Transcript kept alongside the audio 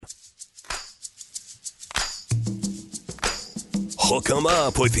Hook 'em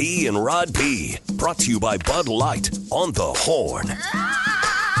up with E and Rod P. Brought to you by Bud Light on the Horn.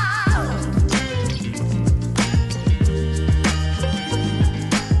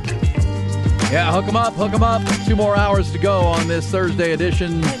 Yeah, hook 'em up, hook 'em up. 2 more hours to go on this Thursday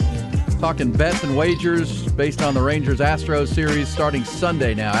edition. Talking bets and wagers based on the Rangers-Astros series starting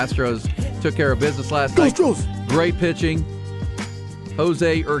Sunday now. Astros took care of business last night. Great pitching.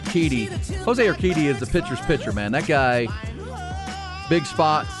 Jose Urquidy. Jose Urquidy is the pitcher's pitcher, man. That guy, big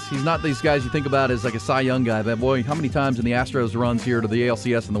spots. He's not these guys you think about as like a Cy Young guy. But, boy, how many times in the Astros runs here to the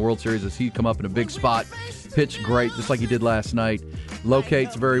ALCS and the World Series has he come up in a big spot, pitched great, just like he did last night,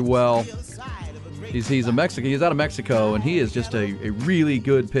 locates very well. He's a Mexican. He's out of Mexico, and he is just a really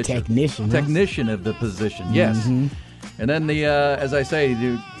good pitcher. Technician of the position, yes. Mm-hmm. And then, as I say,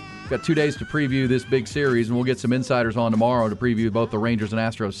 got 2 days to preview this big series, and we'll get some insiders on tomorrow to preview both the Rangers and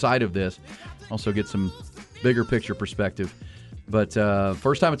Astros side of this. Also get some bigger picture perspective. But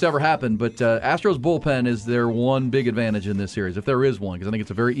first time it's ever happened. But Astros bullpen is their one big advantage in this series, if there is one, because I think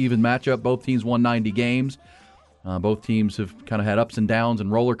it's a very even matchup. Both teams won 90 games. Both teams have kind of had ups and downs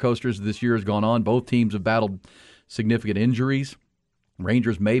and roller coasters as this year has gone on. Both teams have battled significant injuries.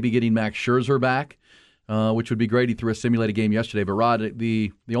 Rangers may be getting Max Scherzer back, which would be great. He threw a simulated game yesterday. But, Rod,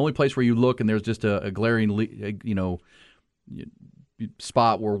 the only place where you look and there's just a glaring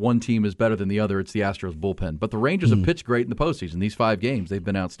spot where one team is better than the other, it's the Astros bullpen. But the Rangers have pitched great in the postseason. These 5 games, they've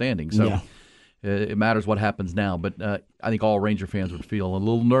been outstanding. So it matters what happens now. But I think all Ranger fans would feel a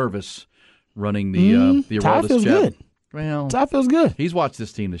little nervous running the Aroldis Ty feels jet. good. Well, Ty feels good. He's watched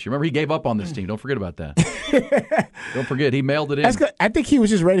this team this year. Remember, he gave up on this team. Don't forget about that. Don't forget, he mailed it in. That's good. I think he was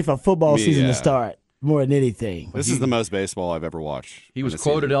just ready for football season to start more than anything. This is the most baseball I've ever watched. He was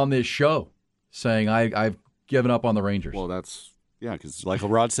quoted on this show saying, I've given up on the Rangers. Well, because like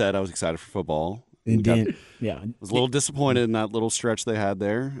Rod said, I was excited for football. And then, was a little disappointed in that little stretch they had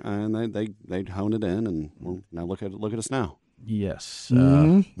there, and they honed it in, and now look at us now. Yes.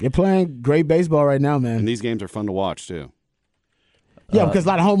 They're playing great baseball right now, man. And these games are fun to watch, too. Yeah, because a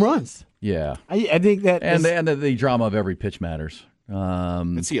lot of home runs. Yeah. I think that. And the drama of every pitch matters.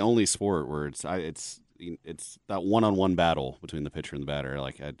 It's the only sport where it's that one-on-one battle between the pitcher and the batter.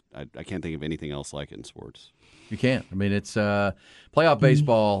 Like I can't think of anything else like it in sports. You can't. I mean, it's playoff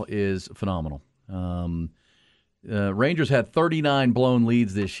baseball is phenomenal. Rangers had 39 blown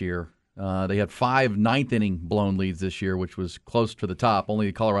leads this year. They had 5 ninth-inning blown leads this year, which was close to the top. Only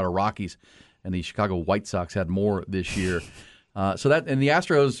the Colorado Rockies and the Chicago White Sox had more this year. And the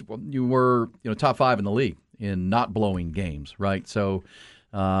Astros, you were top 5 in the league in not blowing games, right? So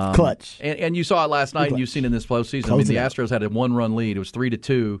clutch. And you saw it last night, and you've seen it in this postseason. I mean, the Astros had a 1-run lead. It was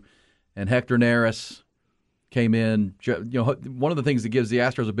 3-2, and Hector Neris came in. One of the things that gives the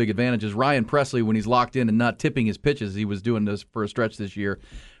Astros a big advantage is Ryan Presley, when he's locked in and not tipping his pitches. He was doing this for a stretch this year.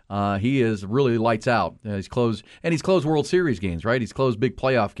 He is really lights out. He's closed World Series games, right? He's closed big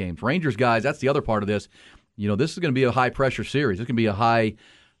playoff games. Rangers guys, that's the other part of this. This is going to be a high pressure series. It's going to be a high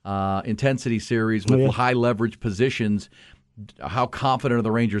intensity series with high leverage positions. How confident are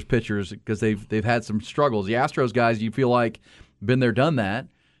the Rangers pitchers? Because they've had some struggles. The Astros guys, you feel like been there, done that.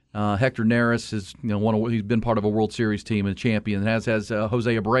 Hector Neris is he's been part of a World Series team and champion, as has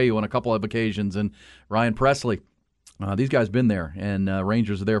Jose Abreu on a couple of occasions, and Ryan Presley. These guys been there, and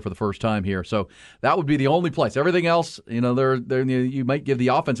Rangers are there for the first time here. So that would be the only place. Everything else, you might give the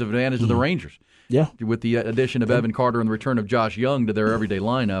offensive advantage to the Rangers. Yeah. With the addition of Evan Carter and the return of Josh Young to their everyday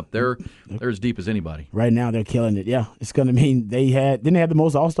lineup, they're as deep as anybody. Right now, they're killing it. Yeah, it's going to mean didn't they have the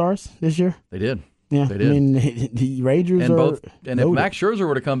most All-Stars this year? They did. Yeah, they did. I mean, the Rangers if Max Scherzer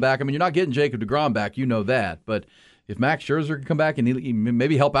were to come back, I mean, you're not getting Jacob deGrom back, you know that. But if Max Scherzer could come back and he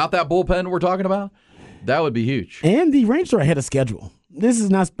maybe help out that bullpen we're talking about, that would be huge. And the Rangers are ahead of schedule. They're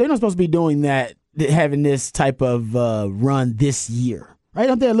not supposed to be doing that, having this type of run this year. Right?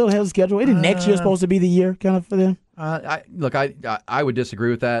 Aren't they a little ahead of schedule? Isn't next year supposed to be the year kind of for them? I would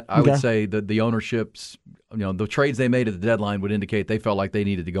disagree with that. I would say that the ownerships, the trades they made at the deadline would indicate they felt like they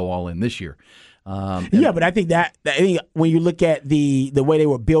needed to go all in this year. But I think when you look at the way they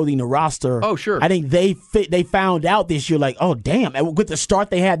were building the roster, oh sure, I think they found out this year, like, oh damn, and with the start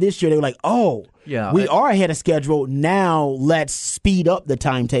they had this year, they were like, oh yeah, we are ahead of schedule. Now let's speed up the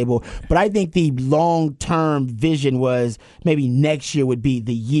timetable. But I think the long term vision was maybe next year would be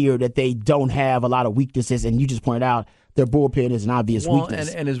the year that they don't have a lot of weaknesses, and you just pointed out their bullpen is an obvious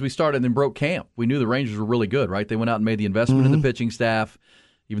weakness. And as we started and broke camp, we knew the Rangers were really good, right? They went out and made the investment in the pitching staff.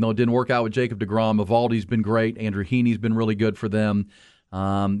 Even though it didn't work out with Jacob deGrom, Eovaldi's been great. Andrew Heaney's been really good for them.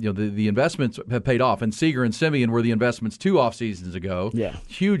 The investments have paid off, and Seager and Semien were the investments 2 off seasons ago. Yeah,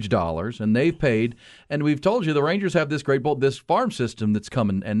 huge dollars, and they've paid. And we've told you the Rangers have this this farm system that's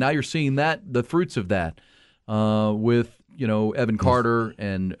coming, and now you're seeing the fruits of that with Evan Carter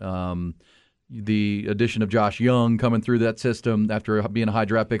and the addition of Josh Young coming through that system after being a high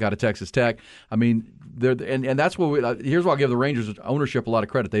draft pick out of Texas Tech. I mean, and that's what here's why I'll give the Rangers ownership a lot of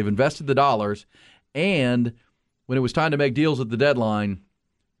credit. They've invested the dollars, and when it was time to make deals at the deadline,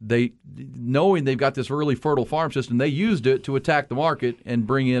 knowing they've got this really fertile farm system, they used it to attack the market and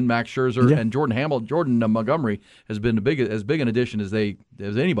bring in Max Scherzer and Jordan Montgomery has been as big an addition as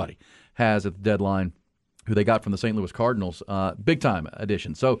anybody has at the deadline, who they got from the St. Louis Cardinals, big-time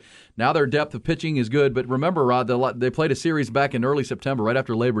addition. So now their depth of pitching is good. But remember, Rod, they played a series back in early September, right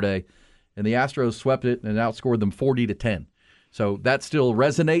after Labor Day, and the Astros swept it and outscored them 40-10. So that still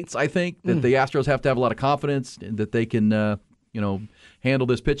resonates, I think, that the Astros have to have a lot of confidence and that they can handle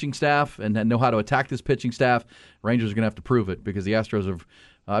this pitching staff and know how to attack this pitching staff. Rangers are going to have to prove it because the Astros have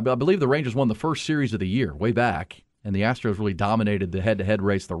I believe the Rangers won the first series of the year way back, and the Astros really dominated the head-to-head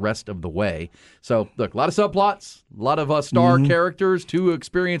race the rest of the way. So, look, a lot of subplots, a lot of star characters, 2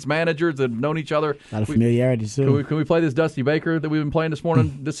 experienced managers that have known each other. A lot of familiarity, too. Can we play this Dusty Baker that we've been playing this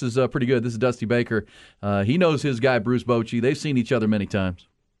morning? This is pretty good. This is Dusty Baker. He knows his guy, Bruce Bochy. They've seen each other many times.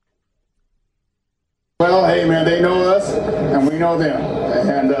 Well, hey, man, they know us, and we know them.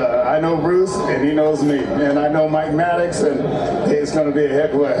 And I know Bruce, and he knows me. And I know Mike Maddox, and it's going to be a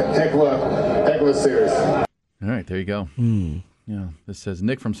heck of a series. All right, there you go. Yeah, this says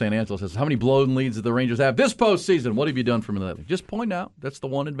Nick from San Angelo says, how many blown leads did the Rangers have this postseason? What have you done for me lately? Just point out that's the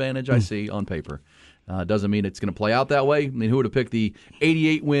one advantage I see on paper. Doesn't mean it's going to play out that way. I mean, who would have picked the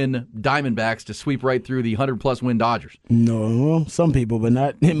 88-win Diamondbacks to sweep right through the 100-plus win Dodgers? No, well, some people, but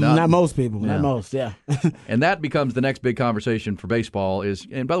not most people. Yeah. Not most, yeah. And that becomes the next big conversation for baseball.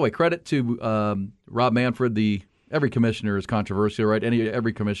 And by the way, credit to Rob Manfred. Every commissioner is controversial, right?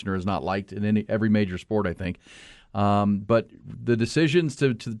 Every commissioner is not liked in every major sport, I think. But the decisions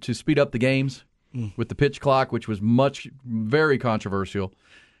to speed up the games with the pitch clock, which was very controversial,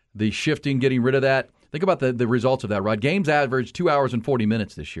 the shifting, getting rid of that. Think about the results of that, Rod. Games averaged 2 hours and 40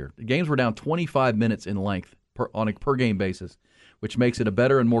 minutes this year. The games were down 25 minutes in length on a per-game basis, which makes it a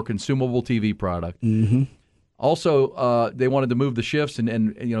better and more consumable TV product. Mm-hmm. Also, they wanted to move the shifts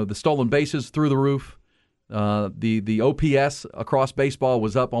and the stolen bases through the roof. The OPS across baseball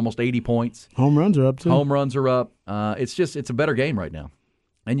was up almost 80 points. Home runs are up, too. Home runs are up. It's a better game right now.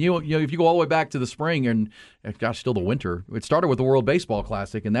 And if you go all the way back to the spring and still the winter, it started with the World Baseball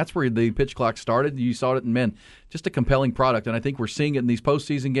Classic, and that's where the pitch clock started. You saw it in just a compelling product, and I think we're seeing it in these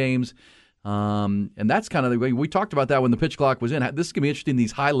postseason games. And that's kind of the way we talked about that when the pitch clock was in. This is going to be interesting in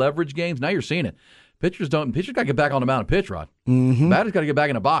these high leverage games. Now you're seeing it. Pitchers got to get back on the mound and pitch, Rod. Mm-hmm. Batter's got to get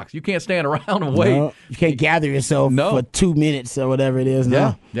back in a box. You can't stand around and wait. No, you can't gather yourself for 2 minutes or whatever it is.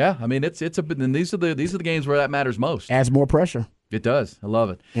 No. Yeah. I mean, and these are the games where that matters most. Adds more pressure. It does. I love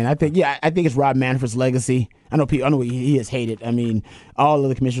it. And I think it's Rob Manfred's legacy. I know he is hated. I mean, all of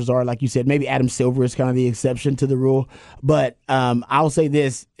the commissioners are, like you said. Maybe Adam Silver is kind of the exception to the rule. But I'll say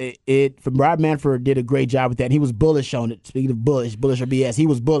this: Rob Manfred did a great job with that. And he was bullish on it. Speaking of bullish or BS, he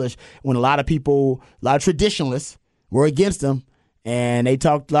was bullish when a lot of traditionalists were against him, and they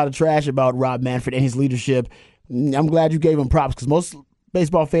talked a lot of trash about Rob Manfred and his leadership. I'm glad you gave him props because most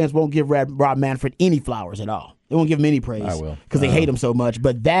baseball fans won't give Rob Manfred any flowers at all. They won't give him any praise. I will. Because they hate him so much.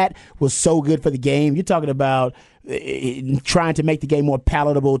 But that was so good for the game. You're talking about trying to make the game more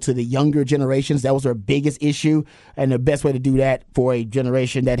palatable to the younger generations. That was their biggest issue. And the best way to do that for a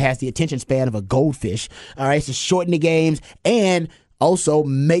generation that has the attention span of a goldfish, all right, is to shorten the games and also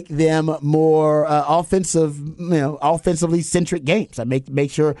make them more offensively centric games. I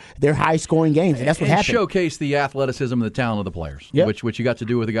make sure they're high scoring games, and that's what happened. Showcase the athleticism and the talent of the players, which you got to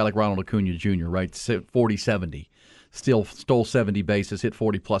do with a guy like Ronald Acuna Jr. Right, 40-70, stole 70 bases, hit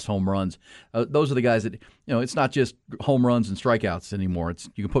 40+ home runs. Those are the guys that it's not just home runs and strikeouts anymore.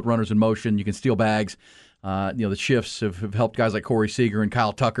 You can put runners in motion, you can steal bags. The shifts have helped guys like Corey Seager and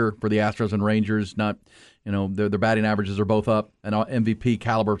Kyle Tucker for the Astros and Rangers. Their batting averages are both up, and MVP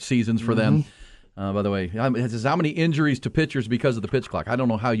caliber seasons for them. By the way, how many injuries to pitchers because of the pitch clock? I don't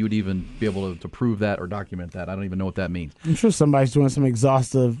know how you would even be able to prove that or document that. I don't even know what that means. I'm sure somebody's doing some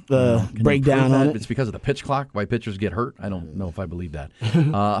exhaustive breakdown on it. It's because of the pitch clock, why pitchers get hurt? I don't know if I believe that.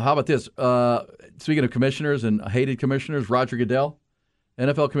 How about this? Speaking of commissioners and hated commissioners, Roger Goodell.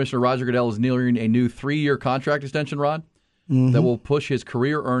 NFL Commissioner Roger Goodell is nearing a new 3-year contract extension, Rod, that will push his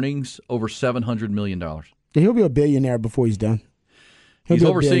career earnings over $700 million. He'll be a billionaire before he's done. He's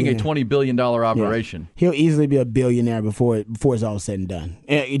overseeing a $20 billion operation. Yeah. He'll easily be a billionaire before it's all said and done.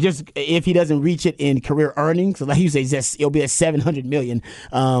 Just if he doesn't reach it in career earnings, like you say, it'll be at $700 million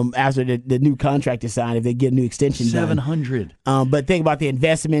after the new contract is signed if they get a new extension done. $700. But think about the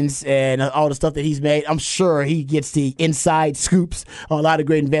investments and all the stuff that he's made. I'm sure he gets the inside scoops on a lot of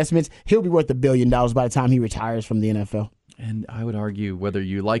great investments. He'll be worth $1 billion by the time he retires from the NFL. And I would argue whether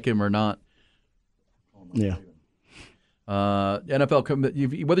you like him or not. Yeah.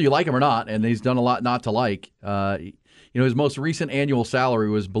 NFL, whether you like him or not, and he's done a lot not to like. His most recent annual salary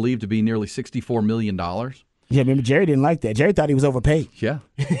was believed to be nearly $64 million. Yeah, remember Jerry didn't like that. Jerry thought he was overpaid. Yeah.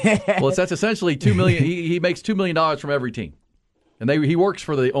 Well, that's essentially $2 million. He makes $2 million from every team, and he works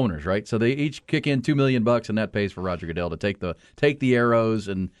for the owners, right? So they each kick in $2 million, and that pays for Roger Goodell to take the arrows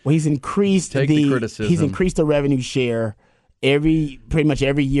and he's increased the criticism. He's increased the revenue share. Pretty much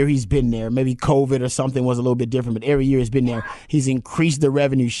every year he's been there. Maybe COVID or something was a little bit different, but every year he's been there. He's increased the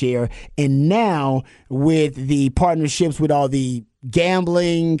revenue share. And now with the partnerships with all the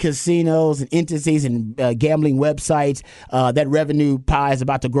gambling casinos and entities and gambling websites, that revenue pie is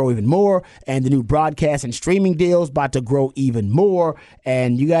about to grow even more. And the new broadcast and streaming deals about to grow even more.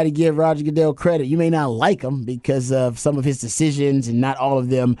 And you got to give Roger Goodell credit. You may not like him because of some of his decisions, and not all of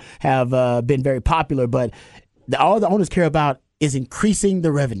them have been very popular, but all the owners care about is increasing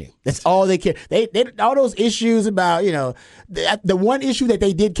the revenue. That's all they care. They all those issues about, the one issue that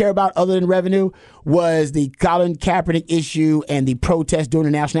they did care about other than revenue was the Colin Kaepernick issue and the protest during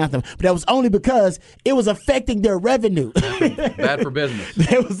the national anthem. But that was only because it was affecting their revenue. Bad for business.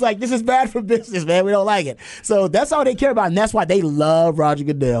 It was like, this is bad for business, man. We don't like it. So that's all they care about, and that's why they love Roger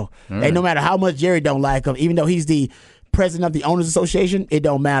Goodell. Right. And no matter how much Jerry don't like him, even though he's the president of the Owners Association, it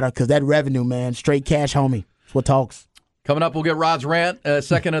don't matter because that revenue, man, straight cash, homie. What talks? Coming up, we'll get Rod's rant,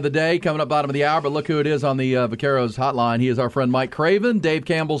 second of the day, coming up bottom of the hour. But look who it is on the Vaqueros hotline. He is our friend Mike Craven, Dave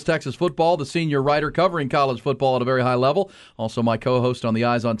Campbell's Texas Football, the senior writer covering college football at a very high level. Also my co-host on the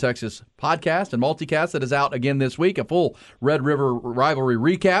Eyes on Texas podcast and multicast that is out again this week, a full Red River rivalry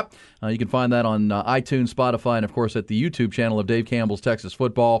recap. You can find that on iTunes, Spotify, and, of course, at the YouTube channel of Dave Campbell's Texas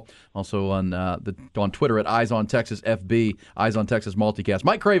Football. Also on Twitter at Eyes on Texas FB, Eyes on Texas multicast.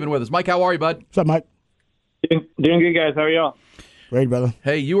 Mike Craven with us. Mike, how are you, bud? What's up, Mike? Doing good, guys. How are y'all? Great, brother.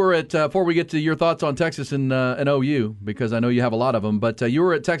 Hey, you were at, before we get to your thoughts on Texas and OU, because I know you have a lot of them, but you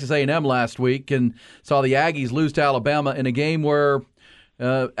were at Texas A&M last week and saw the Aggies lose to Alabama in a game where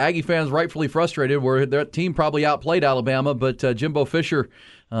Aggie fans rightfully frustrated, where their team probably outplayed Alabama, but Jimbo Fisher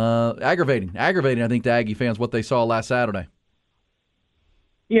aggravating, I think, to Aggie fans what they saw last Saturday.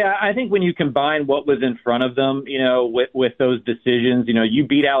 Yeah, I think when you combine what was in front of them, with those decisions, you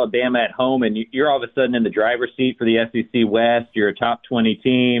beat Alabama at home and you're all of a sudden in the driver's seat for the SEC West. You're a top 20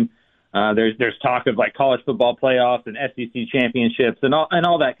 team. There's talk of like college football playoffs and SEC championships and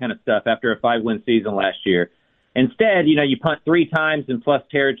all that kind of stuff after a 5-win season last year. Instead, you punt 3 times in plus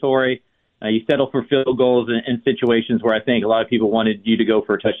territory. You settle for field goals in situations where I think a lot of people wanted you to go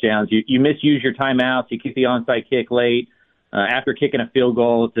for touchdowns. You misuse your timeouts. You kick the onside kick late. After kicking a field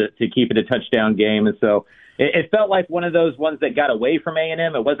goal to keep it a touchdown game. And so it felt like one of those ones that got away from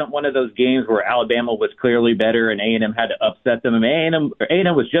A&M. It wasn't one of those games where Alabama was clearly better and A&M had to upset them. I mean,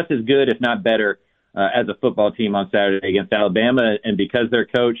 A&M was just as good, if not better, as a football team on Saturday against Alabama. And because their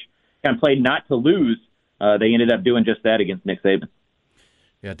coach kind of played not to lose, they ended up doing just that against Nick Saban.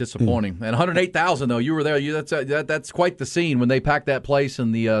 Yeah, disappointing. And 108,000 though. You were there. That's quite the scene when they pack that place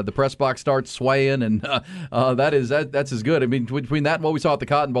and the press box starts swaying, and that's as good. I mean, between that and what we saw at the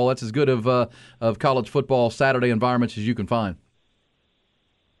Cotton Bowl, that's as good of college football Saturday environments as you can find.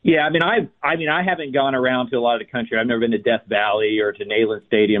 Yeah, I haven't gone around to a lot of the country. I've never been to Death Valley or to Neyland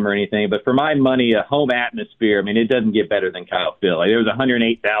Stadium or anything. But for my money, a home atmosphere, it doesn't get better than Kyle Field. Like, there was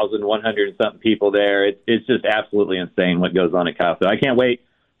 108,100 and something people there. It's just absolutely insane what goes on at Kyle Field. I can't wait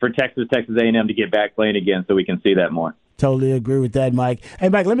for Texas A&M to get back playing again so we can see that more. Totally agree with that, Mike. Hey,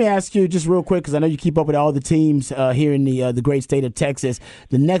 Mike, let me ask you just real quick, because I know you keep up with all the teams here in the great state of Texas.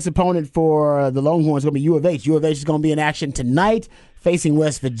 The next opponent for the Longhorns is going to be U of H. U of H is going to be in action tonight, facing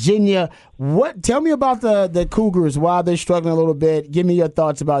West Virginia. Tell me about the Cougars, why they're struggling a little bit. Give me your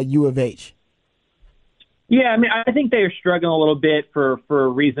thoughts about U of H. Yeah, I think they are struggling a little bit for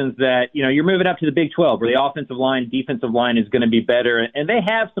reasons that, you're moving up to the Big 12 where the offensive line, defensive line is going to be better. And they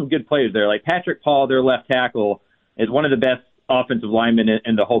have some good players there. Like Patrick Paul, their left tackle, is one of the best offensive linemen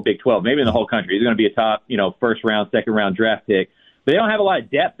in the whole Big 12, maybe in the whole country. He's going to be a top, first round, second round draft pick. But they don't have a lot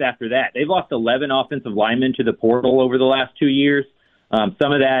of depth after that. They've lost 11 offensive linemen to the portal over the last 2 years.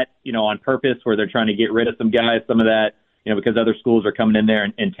 Some of that, on purpose, where they're trying to get rid of some guys. Some of that, because other schools are coming in there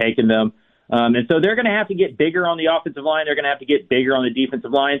and taking them. And so they're going to have to get bigger on the offensive line. They're going to have to get bigger on the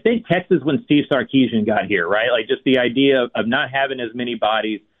defensive line. Think Texas when Steve Sarkisian got here, right? Like just the idea of not having as many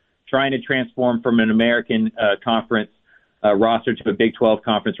bodies, trying to transform from an American conference roster to a Big 12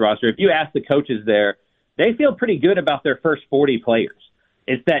 conference roster. If you ask the coaches there, they feel pretty good about their first 40 players.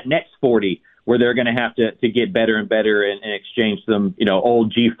 It's that next 40 where they're going to have to get better and better and exchange some,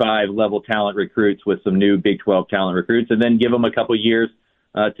 old G5 level talent recruits with some new Big 12 talent recruits, and then give them a couple years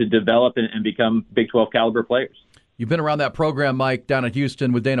to develop and become Big 12 caliber players. You've been around that program, Mike, down at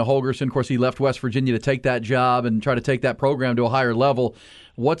Houston with Dana Holgorsen. Of course, he left West Virginia to take that job and try to take that program to a higher level.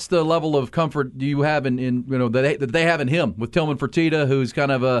 What's the level of comfort do you have in that they have in him with Tillman Fertitta, who's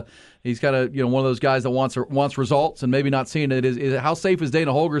kind of one of those guys that wants results and maybe not seeing it? Is how safe is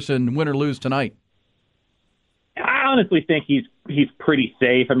Dana Holgorsen, win or lose tonight? I honestly think he's pretty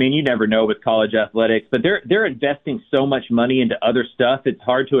safe. I mean, you never know with college athletics, but they're investing so much money into other stuff. It's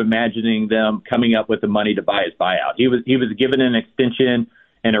hard to imagining them coming up with the money to buy his buyout. He was given an extension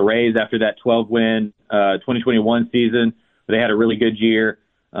and a raise after that 12-win 2021 season. They had a really good year,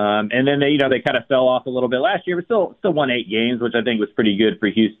 and then they kind of fell off a little bit last year, but still won 8 games, which I think was pretty good for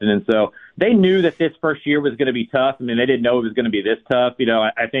Houston. And so they knew that this first year was going to be tough. I mean, they didn't know it was going to be this tough.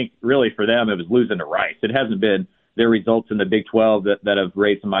 I think really for them it was losing to Rice. It hasn't been their results in the Big 12 that have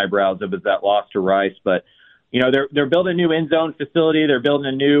raised some eyebrows. It was that loss to Rice, but they're building a new end zone facility. They're building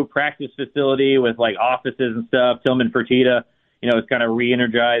a new practice facility with like offices and stuff. Tillman Fertitta, is kind of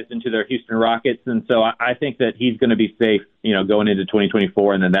re-energized into their Houston Rockets. And so I think that he's going to be safe, going into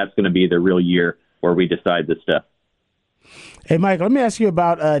 2024. And then that's going to be the real year where we decide this stuff. Hey, Mike, let me ask you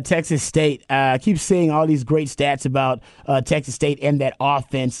about Texas State. I keep seeing all these great stats about Texas State and that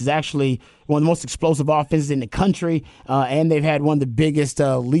offense. Is actually one of the most explosive offenses in the country, and they've had one of the biggest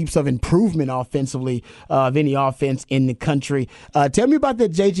leaps of improvement offensively of any offense in the country. Tell me about the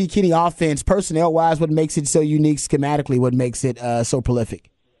J.G. Kinney offense, personnel-wise, what makes it so unique, schematically, what makes it so prolific.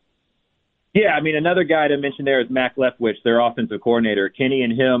 Yeah, I mean, another guy to mention there is Mac Leftwich, their offensive coordinator. Kenny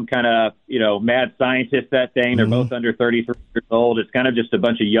and him kind of, mad scientists, that thing. They're both under 33 years old. It's kind of just a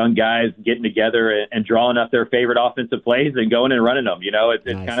bunch of young guys getting together and drawing up their favorite offensive plays and going and running them. It's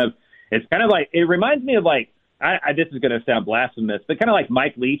nice. It's kind of like, it reminds me of like, this is going to sound blasphemous, but kind of like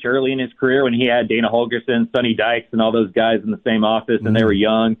Mike Leach early in his career when he had Dana Holgorsen, Sonny Dykes, and all those guys in the same office, and they were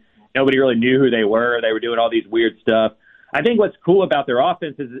young. Nobody really knew who they were. They were doing all these weird stuff. I think what's cool about their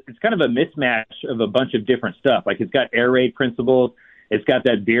offense is it's kind of a mismatch of a bunch of different stuff. Like it's got air raid principles. It's got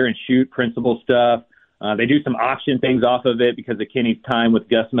that veer and shoot principle stuff. They do some option things off of it because of Kenny's time with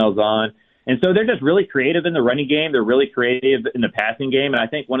Gus Malzahn. And so they're just really creative in the running game. They're really creative in the passing game. And I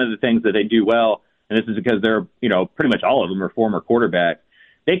think one of the things that they do well, and this is because they're, pretty much all of them are former quarterbacks,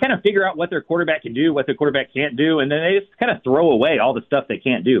 they kind of figure out what their quarterback can do, what their quarterback can't do, and then they just kind of throw away all the stuff they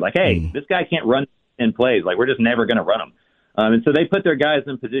can't do. Like, hey, this guy can't run in plays. Like, we're just never going to run them. And so they put their guys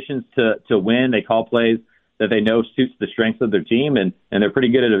in positions to win. They call plays that they know suits the strengths of their team, and they're pretty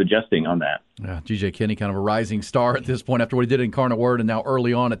good at adjusting on that. Yeah, G.J. Kinney, kind of a rising star at this point after what he did in Incarnate Word and now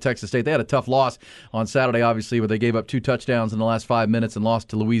early on at Texas State. They had a tough loss on Saturday, obviously, where they gave up 2 touchdowns in the last 5 minutes and lost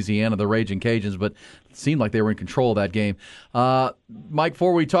to Louisiana, the Raging Cajuns, but it seemed like they were in control of that game. Mike,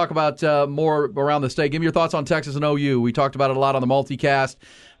 before we talk about more around the state, give me your thoughts on Texas and OU. We talked about it a lot on the multicast.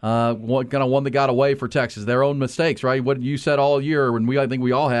 One that got away for Texas, their own mistakes, right? What you said all year, and I think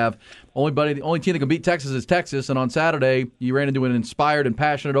we all have. The only team that can beat Texas is Texas, and on Saturday you ran into an inspired and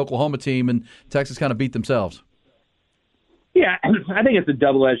passionate Oklahoma team, and Texas kind of beat themselves. Yeah, I think it's a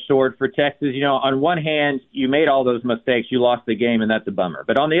double-edged sword for Texas. On one hand, you made all those mistakes, you lost the game, and that's a bummer.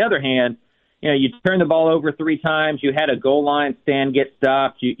 But on the other hand, you turned the ball over 3 times. You had a goal line stand get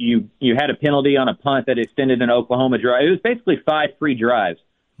stopped. You had a penalty on a punt that extended an Oklahoma drive. It was basically 5 free drives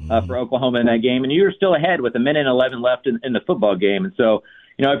for Oklahoma in that game, and you were still ahead with 1:11 left in the football game. And so,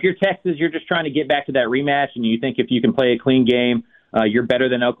 if you're Texas, you're just trying to get back to that rematch, and you think if you can play a clean game, you're better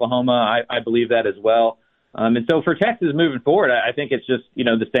than Oklahoma. I believe that as well. And so for Texas moving forward, I think it's just,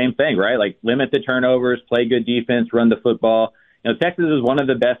 the same thing, right? Like limit the turnovers, play good defense, run the football. Texas is one of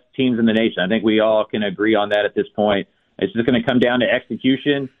the best teams in the nation. I think we all can agree on that at this point. It's just going to come down to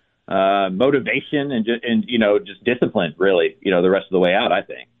execution, motivation, and just discipline, really, the rest of the way out, I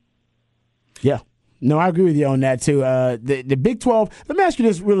think. Yeah. No, I agree with you on that, too. The Big 12, let me ask you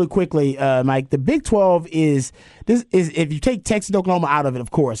this really quickly, Mike. The Big 12 is if you take Texas and Oklahoma out of it, of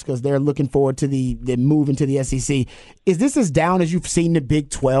course, because they're looking forward to the move into the SEC, is this as down as you've seen the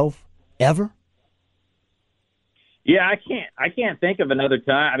Big 12 ever? Yeah, I can't think of another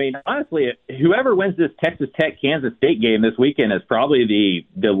time. I mean, honestly, whoever wins this Texas Tech-Kansas State game this weekend is probably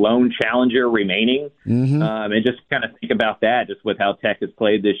the lone challenger remaining. Mm-hmm. And just kind of think about that, just with how Tech has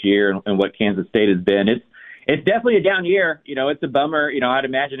played this year and what Kansas State has been. It's definitely a down year. It's a bummer. I'd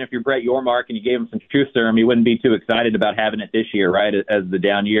imagine if you're Brett Yormark and you gave him some truth serum, he wouldn't be too excited about having it this year, right? As the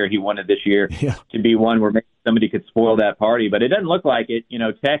down year, he wanted this year to be one where maybe somebody could spoil that party. But it doesn't look like it.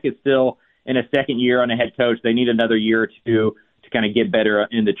 Tech is still in a second year on a head coach. They need another year or two to kind of get better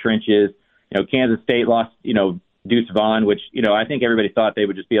in the trenches. Kansas State lost, Deuce Vaughn, which, I think everybody thought they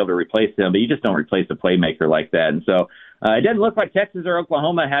would just be able to replace him, but you just don't replace a playmaker like that. And so it doesn't look like Texas or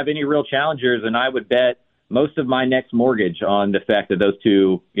Oklahoma have any real challengers, and I would bet most of my next mortgage on the fact that those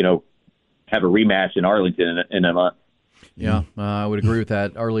two, have a rematch in Arlington in a month. Yeah, I would agree with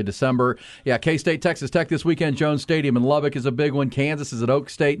that. Early December. Yeah, K-State, Texas Tech this weekend. Jones Stadium in Lubbock is a big one. Kansas is at Oak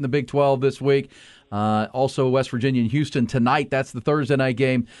State in the Big 12 this week. Also, West Virginia and Houston tonight. That's the Thursday night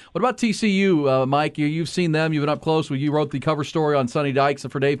game. What about TCU, Mike? You've seen them. You've been up close. You wrote the cover story on Sonny Dykes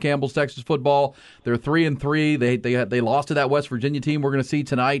for Dave Campbell's Texas football. They're 3-3. They lost to that West Virginia team we're going to see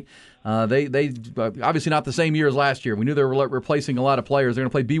tonight. They obviously not the same year as last year. We knew they were replacing a lot of players. They're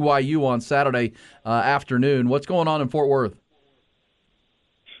going to play BYU on Saturday afternoon. What's going on in Fort Worth?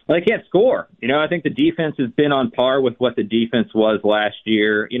 Well, they can't score. I think the defense has been on par with what the defense was last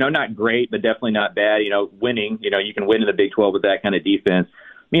year. Not great, but definitely not bad. Winning. You can win in the Big 12 with that kind of defense.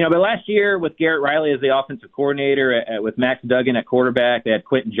 But last year with Garrett Riley as the offensive coordinator, with Max Duggan at quarterback, they had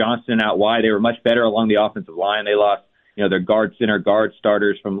Quentin Johnston out wide. They were much better along the offensive line. They lost, their guard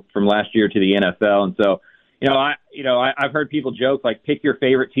starters from last year to the NFL. And so, I've heard people joke, like, pick your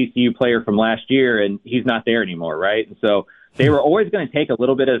favorite TCU player from last year, and he's not there anymore, right? And so they were always going to take a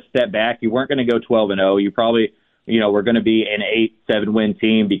little bit of a step back. You weren't going to go 12-0. You probably, were going to be an 8-7 win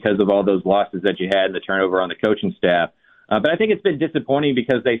team because of all those losses that you had and the turnover on the coaching staff. But I think it's been disappointing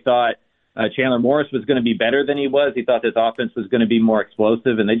because they thought Chandler Morris was going to be better than he was. He thought this offense was going to be more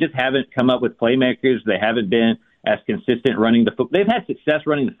explosive, and they just haven't come up with playmakers. They haven't been as consistent running the football. They've had success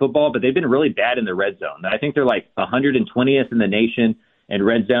running the football, but they've been really bad in the red zone. I think they're like 120th in the nation in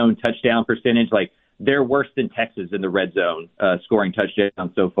red zone touchdown percentage. Like, they're worse than Texas in the red zone, scoring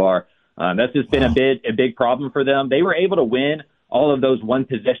touchdowns so far. That's just been a big problem for them. They were able to win all of those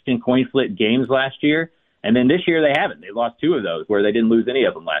one-possession coin flip games last year, and then this year they haven't. They lost 2 of those where they didn't lose any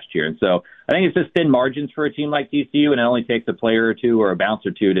of them last year. And so I think it's just thin margins for a team like TCU, and it only takes a player or two or a bounce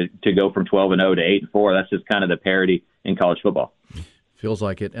or two to go from 12-0 to 8-4. That's just kind of the parity in college football. Feels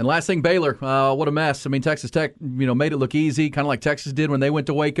like it. And last thing, Baylor, what a mess. I mean, Texas Tech, made it look easy, kind of like Texas did when they went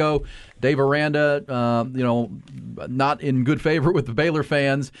to Waco. Dave Aranda, not in good favor with the Baylor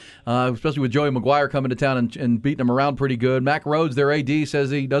fans, especially with Joey McGuire coming to town and beating them around pretty good. Mack Rhodes, their AD, says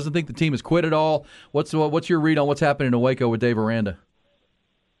he doesn't think the team has quit at all. What's your read on what's happening in Waco with Dave Aranda?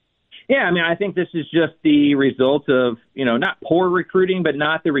 Yeah, I think this is just the result of, not poor recruiting, but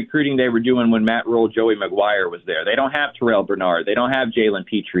not the recruiting they were doing when Matt Rhule, Joey McGuire was there. They don't have Terrell Bernard. They don't have Jalen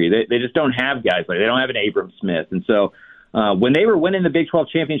Petrie. They just don't have guys like that. They don't have an Abram Smith. And so when they were winning the Big 12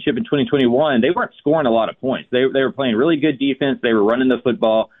 championship in 2021, they weren't scoring a lot of points. They were playing really good defense. They were running the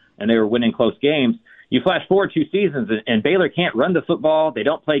football, and they were winning close games. You flash forward 2 seasons, and Baylor can't run the football. They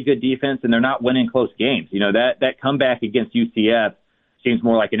don't play good defense, and they're not winning close games. That comeback against UCF seems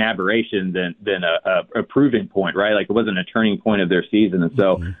more like an aberration than a proving point, right? Like, it wasn't a turning point of their season. And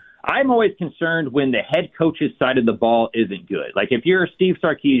so I'm always concerned when the head coach's side of the ball isn't good. Like, if you're Steve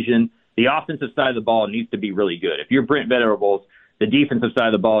Sarkisian, the offensive side of the ball needs to be really good. If you're Brent Venables, the defensive side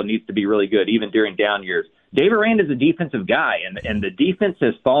of the ball needs to be really good, even during down years. Dave Aranda is a defensive guy, and the defense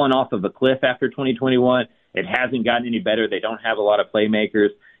has fallen off of a cliff after 2021. It hasn't gotten any better. They don't have a lot of playmakers,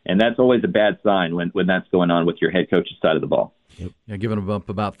 and that's always a bad sign when that's going on with your head coach's side of the ball. Yep. Yeah, giving them up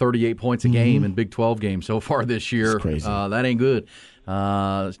about 38 points a game in Big 12 games so far this year. That's crazy. That ain't good,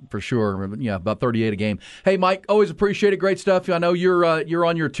 for sure. Yeah, about 38 a game. Hey, Mike, always appreciate it. Great stuff. I know you're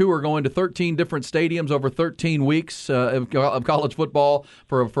on your tour, going to 13 different stadiums over 13 weeks of college football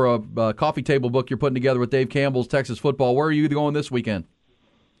for a coffee table book you're putting together with Dave Campbell's Texas Football. Where are you going this weekend?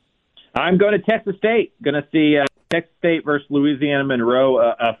 I'm going to Texas State. Going to see Texas State versus Louisiana Monroe.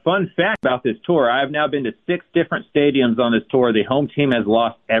 A fun fact about this tour, I've now been to 6 different stadiums on this tour. The home team has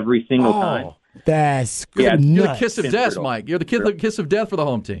lost every single time. That's good. Yeah, you're the kiss of death, Mike. You're the kiss of death for the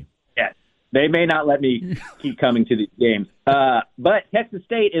home team. Yeah, they may not let me keep coming to these games. But Texas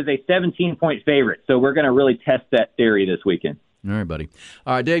State is a 17-point favorite, so we're going to really test that theory this weekend. All right, buddy.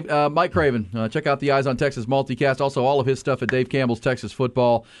 All right, Dave, Mike Craven, check out the Eyes on Texas multicast. Also, all of his stuff at Dave Campbell's Texas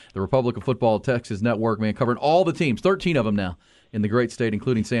Football, the Republic of Football Texas Network, man, covering all the teams, 13 of them now. in the great state,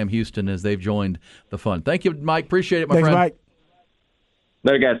 including Sam Houston, as they've joined the fun. Thank you, Mike. Appreciate it, my Thanks, friend. Mike.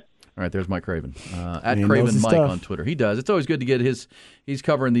 Later, guys. All right, there's Mike Craven. At Craven Mike on Twitter. He does. It's always good to get he's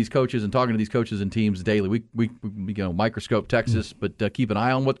covering these coaches and talking to these coaches and teams daily. We microscope Texas, but keep an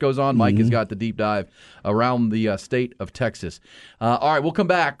eye on what goes on. Mike has got the deep dive around the state of Texas. All right, we'll come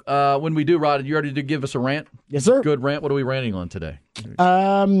back. When we do, Rod, you ready to give us a rant? Yes, sir. Good rant. What are we ranting on today?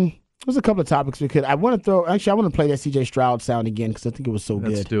 There's a couple of topics we could. I want to play that C.J. Stroud sound again because I think it was so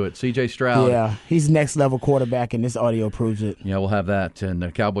good. Let's do it. C.J. Stroud. Yeah, he's next level quarterback, and this audio proves it. Yeah, we'll have that.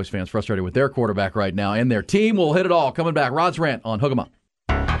 And Cowboys fans frustrated with their quarterback right now and their team. We'll hit it all. Coming back, Rod's rant on Hook 'em Up.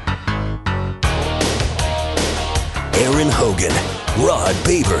 Aaron Hogan, Rod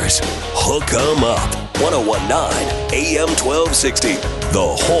Babers, Hook 'em Up. 1019 AM 1260. The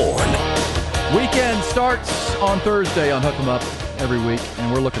Horn. Weekend starts on Thursday on Hook 'em Up every week,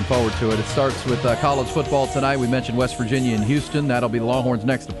 and we're looking forward to it. It starts with college football tonight. We mentioned West Virginia and Houston. That'll be the Longhorns'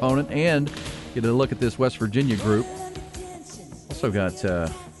 next opponent, and get a look at this West Virginia group. Also got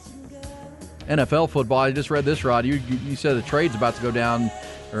NFL football. I just read this, Rod. You said the trade's about to go down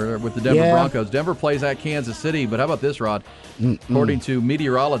with the Denver Broncos. Denver plays at Kansas City, but how about this, Rod? According to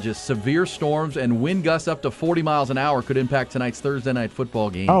meteorologists, severe storms and wind gusts up to 40 miles an hour could impact tonight's Thursday night football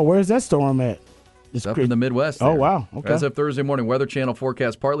game. Oh, where's that storm at? It's up in the Midwest there. Oh, wow. Okay. As of Thursday morning, Weather Channel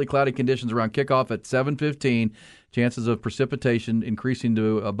forecast partly cloudy conditions around kickoff at 7:15. Chances of precipitation increasing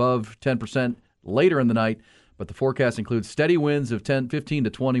to above 10% later in the night. But the forecast includes steady winds of 15 to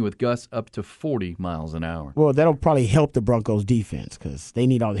 20 with gusts up to 40 miles an hour. Well, that'll probably help the Broncos defense because they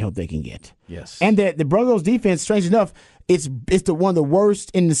need all the help they can get. Yes. And the Broncos defense, strange enough, it's one of the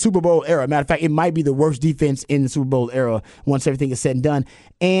worst in the Super Bowl era. Matter of fact, it might be the worst defense in the Super Bowl era once everything is said and done.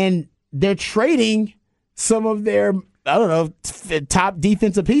 And they're trading some of their, top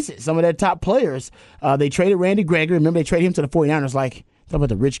defensive pieces, some of their top players. They traded Randy Gregory. Remember, they traded him to the 49ers. Talk about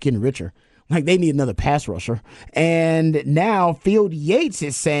the rich getting richer. Like, they need another pass rusher. And now Field Yates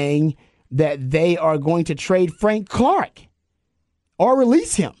is saying that they are going to trade Frank Clark or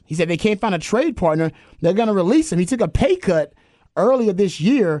release him. He said they can't find a trade partner. They're going to release him. He took a pay cut earlier this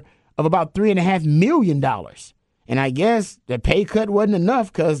year of about $3.5 million. And I guess the pay cut wasn't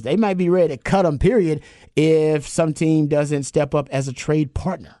enough because they might be ready to cut him, period, if some team doesn't step up as a trade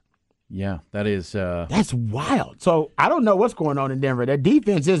partner. Yeah, that is... That's wild. So I don't know what's going on in Denver. Their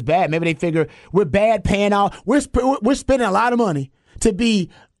defense is bad. Maybe they figure we're bad paying out. We're spending a lot of money to be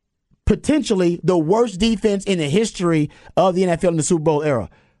potentially the worst defense in the history of the NFL in the Super Bowl era.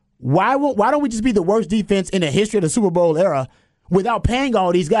 Why don't we just be the worst defense in the history of the Super Bowl era without paying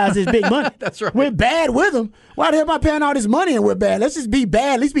all these guys this big money? That's right. We're bad with them. Why the hell am I paying all this money and we're bad? Let's just be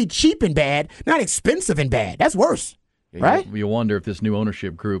bad. At least be cheap and bad, not expensive and bad. That's worse. Right? You wonder if this new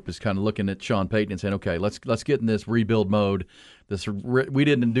ownership group is kind of looking at Sean Payton and saying, "Okay, let's get in this rebuild mode. We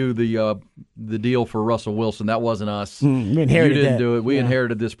didn't do the deal for Russell Wilson. That wasn't us. We inherited you didn't that. do it. We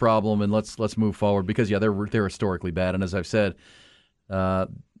inherited this problem, and let's move forward because they're historically bad. And as I've said, Sean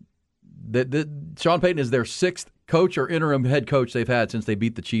Payton is their sixth coach or interim head coach they've had since they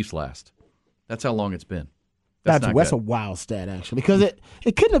beat the Chiefs last. That's how long it's been. That's a wild stat actually because it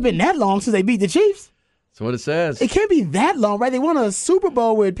couldn't have been that long since they beat the Chiefs. That's what it says. It can't be that long, right? They won a Super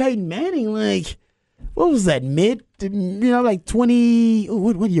Bowl with Peyton Manning, what was that, 20,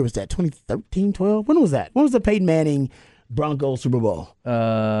 what year was that, 2013, 12? When was that? When was the Peyton Manning Broncos Super Bowl?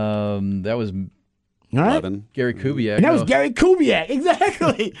 That was all right. 11. Gary Kubiak. And that was Gary Kubiak,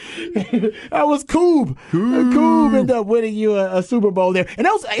 exactly. That was Koob. Koob ended up winning you a Super Bowl there. And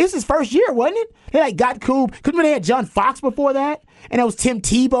it was his first year, wasn't it? They got Koob. Because when they had John Fox before that, and it was Tim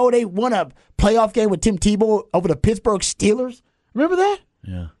Tebow. They won a playoff game with Tim Tebow over the Pittsburgh Steelers. Remember that?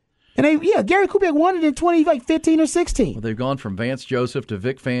 Yeah. And Gary Kubiak won it in 2015 or 16. Well, they've gone from Vance Joseph to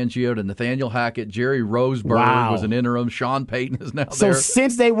Vic Fangio to Nathaniel Hackett. Jerry Roseberg was an interim. Sean Payton is now there. So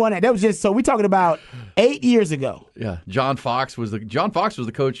since they won it, that was just we're talking about 8 years ago. Yeah, John Fox was the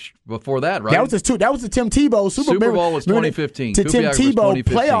coach before that, right? That was the Tim Tebow Super Bowl was 2015. To Tim Kubiak Tebow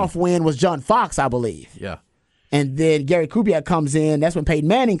playoff win was John Fox, I believe. Yeah. And then Gary Kubiak comes in. That's when Peyton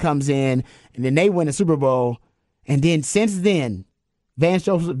Manning comes in, and then they win the Super Bowl. And then since then, Vance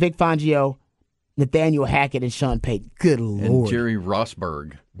Joseph, Vic Fangio, Nathaniel Hackett, and Sean Payton. Good Lord. And Jerry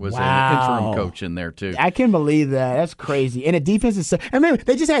Rosberg was an interim coach in there, too. I can't believe that. That's crazy. And the defense is – I mean,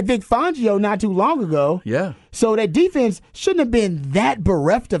 they just had Vic Fangio not too long ago. Yeah. So that defense shouldn't have been that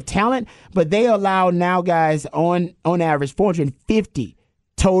bereft of talent, but they allow now guys on average 450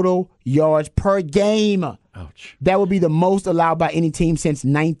 total yards per game. Ouch. That would be the most allowed by any team since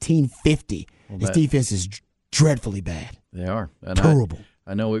 1950. This defense is dreadfully bad. They are. And terrible.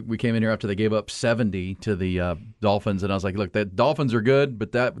 I know we came in here after they gave up 70 to the Dolphins, and I was like, look, the Dolphins are good,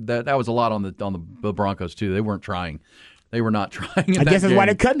 but that was a lot on the Broncos too. They weren't trying. They were not trying. I guess that's why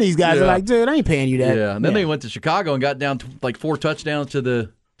they're cutting these guys. They're like, dude, I ain't paying you that. Yeah, and then they went to Chicago and got down to like 4 touchdowns to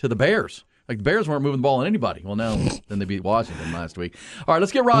the Bears. Like, the Bears weren't moving the ball on anybody. Well, now, then they beat Washington last week. All right,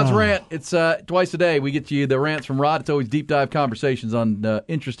 let's get Rod's rant. It's twice a day. We get you the rants from Rod. It's always deep dive conversations on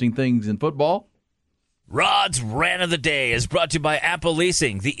interesting things in football. Rod's Rant of the Day is brought to you by Apple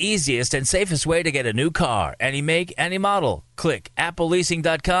Leasing, the easiest and safest way to get a new car. Any make, any model. Click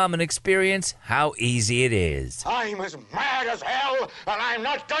appleleasing.com and experience how easy it is. I'm as mad as hell, and I'm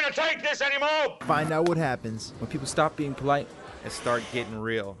not going to take this anymore. Find out what happens when people stop being polite and start getting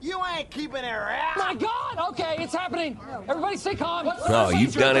real. You ain't keeping it right. My God! Okay, it's happening. Everybody stay calm. Oh,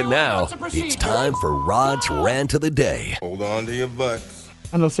 you've done it now. It's time for Rod's Rant of the Day. Hold on to your butts.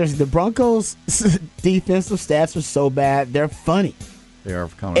 I know, seriously, the Broncos' defensive stats are so bad, they're funny. They are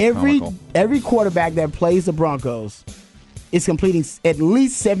comical. Every quarterback that plays the Broncos is completing at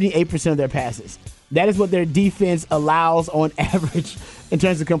least 78% of their passes. That is what their defense allows on average in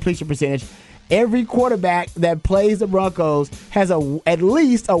terms of completion percentage. Every quarterback that plays the Broncos has at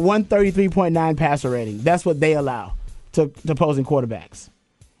least a 133.9 passer rating. That's what they allow to opposing quarterbacks.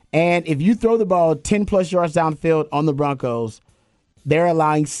 And if you throw the ball 10-plus yards downfield on the Broncos, they're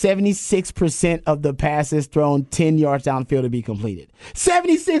allowing 76% of the passes thrown 10 yards downfield to be completed.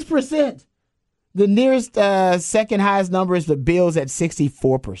 76%! The nearest second highest number is the Bills at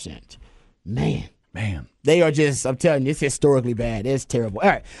 64%. Man. They are just, I'm telling you, it's historically bad. It's terrible. All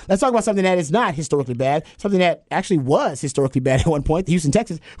right, let's talk about something that is not historically bad, something that actually was historically bad at one point, the Houston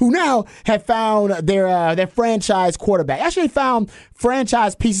Texans, who now have found their franchise quarterback. Actually found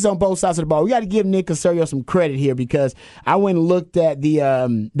franchise pieces on both sides of the ball. We got to give Nick Caserio some credit here because I went and looked at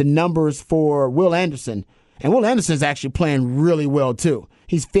the numbers for Will Anderson, and Will Anderson's actually playing really well, too.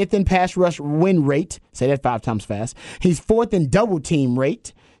 He's 5th in pass rush win rate. Say that 5 times fast. He's 4th in double team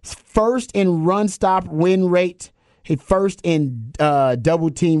rate. First in run stop win rate. He's first in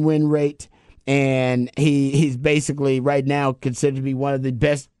double team win rate. And he's basically right now considered to be one of the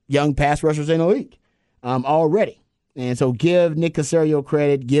best young pass rushers in the league already. And so give Nick Caserio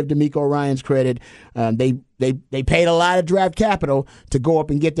credit, give DeMeco Ryans credit. They paid a lot of draft capital to go up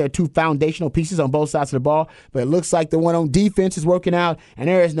and get their 2 foundational pieces on both sides of the ball. But it looks like the one on defense is working out, and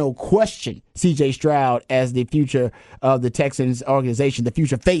there is no question C.J. Stroud as the future of the Texans organization, the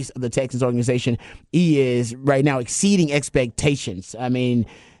future face of the Texans organization. He is right now exceeding expectations. I mean,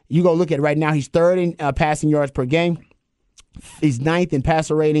 you go look at it right now. He's 3rd in passing yards per game. He's 9th in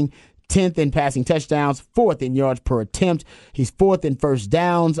passer rating. 10th in passing touchdowns, 4th in yards per attempt. He's 4th in first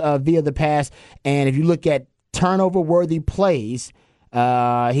downs via the pass. And if you look at turnover-worthy plays,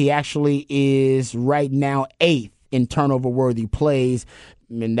 he actually is right now 8th in turnover-worthy plays.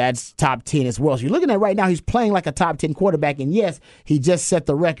 And that's top 10 as well. So you're looking at right now, he's playing like a top 10 quarterback. And yes, he just set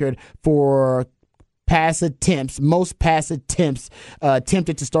the record for pass attempts, most pass attempts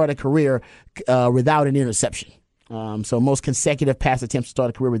attempted to start a career without an interception. So most consecutive pass attempts to start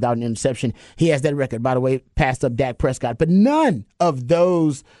a career without an interception. He has that record, by the way, passed up Dak Prescott. But none of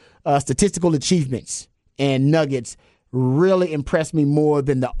those statistical achievements and nuggets really impressed me more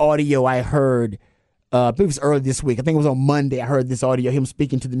than the audio I heard. It was early this week. I think it was on Monday. I heard this audio, him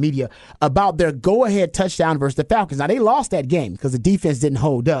speaking to the media about their go-ahead touchdown versus the Falcons. Now, they lost that game because the defense didn't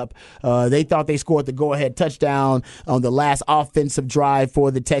hold up. They thought they scored the go-ahead touchdown on the last offensive drive for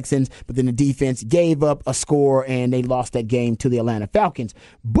the Texans, but then the defense gave up a score, and they lost that game to the Atlanta Falcons.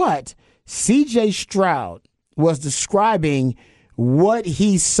 But C.J. Stroud was describing what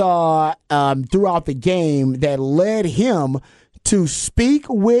he saw throughout the game that led him to speak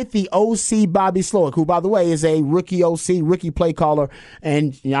with the OC Bobby Slowick, who, by the way, is a rookie OC, rookie play caller,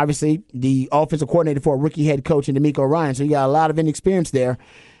 and obviously the offensive coordinator for a rookie head coach in DeMeco Ryans. So you got a lot of inexperience there.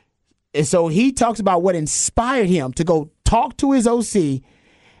 And so he talks about what inspired him to go talk to his OC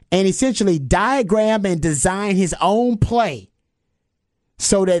and essentially diagram and design his own play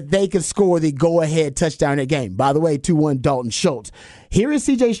so that they could score the go-ahead touchdown in that game. By the way, 2-1 Dalton Schultz. Here is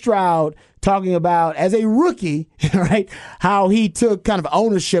C.J. Stroud talking about, as a rookie, right, how he took kind of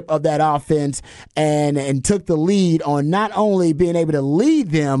ownership of that offense and took the lead on not only being able to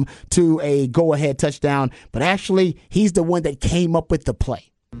lead them to a go-ahead touchdown, but actually he's the one that came up with the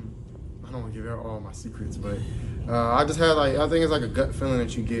play. I don't want to give out all my secrets, but I just had, I think it's like a gut feeling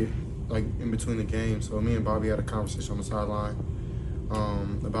that you get, in between the games. So me and Bobby had a conversation on the sideline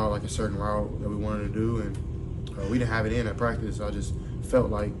about, a certain route that we wanted to do, and we didn't have it in at practice. I just felt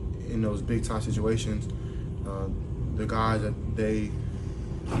like in those big-time situations, the guys that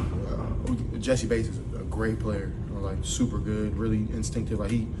Jesse Bates is a great player. like super good, really instinctive.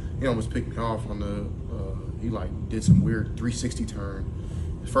 Like he almost picked me off on the he like did some weird 360 turn.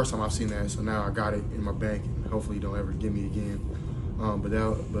 The first time I've seen that, so now I got it in my bank, and hopefully he don't ever get me again.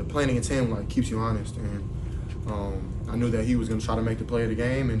 But playing against him like keeps you honest, and I knew that he was going to try to make the play of the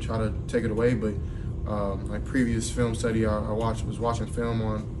game and try to take it away. But like previous film study, I was watching film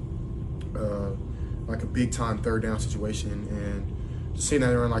on like a big time third down situation, and just seeing that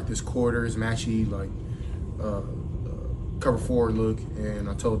they're in like this quarters matchy like cover forward look, and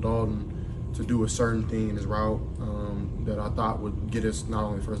I told Dalton to do a certain thing in his route that I thought would get us not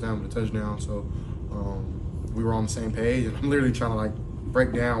only first down but a touchdown. So we were on the same page, and I'm literally trying to like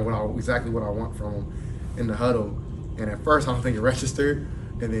break down exactly what I want from him in the huddle. And at first I don't think it registered,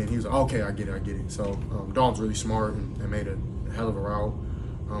 and then he was like, okay, I get it. So Dalton's really smart and made a hell of a route.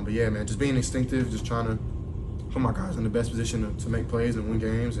 But yeah, man, just being instinctive, just trying to put my guys in the best position to make plays and win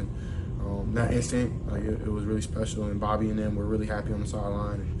games. And that instant, like it was really special. And Bobby and them were really happy on the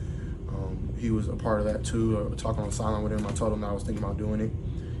sideline. And he was a part of that too. Talking on the sideline with him, I told him that I was thinking about doing it,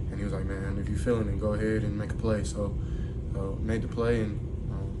 and he was like, "Man, if you're feeling it, go ahead and make a play." So made the play, and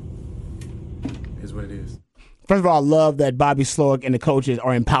is what it is. First of all, I love that Bobby Slowik and the coaches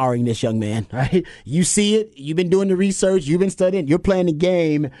are empowering this young man, right? You see it. You've been doing the research. You've been studying. You're playing the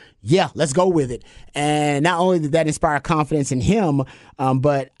game. Yeah, let's go with it. And not only did that inspire confidence in him,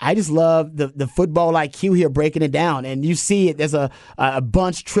 but I just love the football IQ here, breaking it down. And you see it. There's a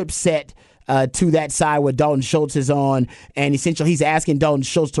bunch trip set to that side where Dalton Schultz is on, and essentially he's asking Dalton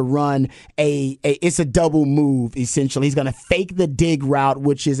Schultz to run it's a double move, essentially. He's going to fake the dig route,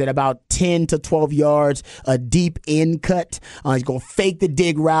 which is at about 10 to 12 yards, a deep end cut. He's going to fake the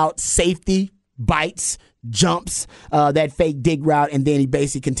dig route, safety, bites, jumps that fake dig route, and then he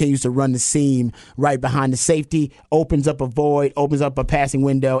basically continues to run the seam right behind the safety, opens up a void, opens up a passing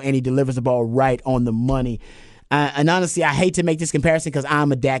window, and he delivers the ball right on the money. And honestly, I hate to make this comparison because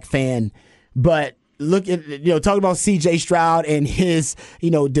I'm a Dak fan, but look at, talking about C.J. Stroud and his,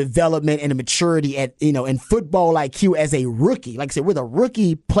 development and the maturity at, in football IQ as a rookie. Like I said, with a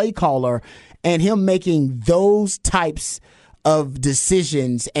rookie play caller and him making those types of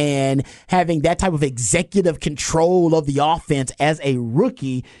decisions and having that type of executive control of the offense as a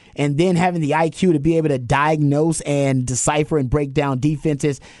rookie, and then having the IQ to be able to diagnose and decipher and break down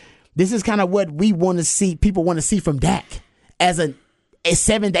defenses. This is kind of what we want to see, people want to see from Dak as a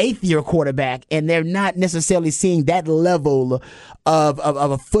 7th, 8th year quarterback, and they're not necessarily seeing that level of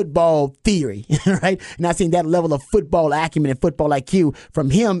a football theory, right? Not seeing that level of football acumen and football IQ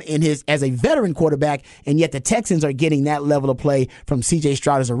from him as a veteran quarterback, and yet the Texans are getting that level of play from C.J.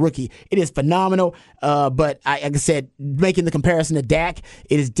 Stroud as a rookie. It is phenomenal, but like I said, making the comparison to Dak,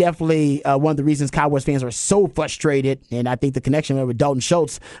 it is definitely one of the reasons Cowboys fans are so frustrated, and I think the connection with Dalton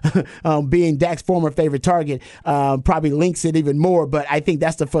Schultz being Dak's former favorite target probably links it even more, but I think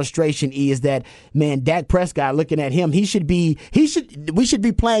that's the frustration is that, man, Dak Prescott, looking at him, we should be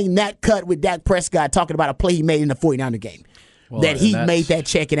playing that cut with Dak Prescott talking about a play he made in the 49er game. Well, that he made that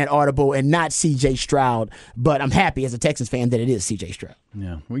check in that audible and not C.J. Stroud. But I'm happy as a Texans fan that it is C.J. Stroud.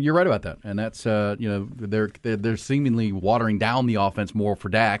 Yeah, well, you're right about that. And that's, they're seemingly watering down the offense more for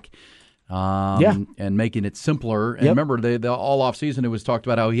Dak. And making it simpler. And remember, the all off season, it was talked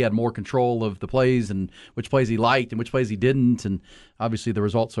about how he had more control of the plays and which plays he liked and which plays he didn't. And obviously, the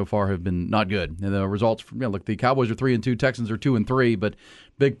results so far have been not good. And the results, look, the Cowboys are 3-2, Texans are 2-3. But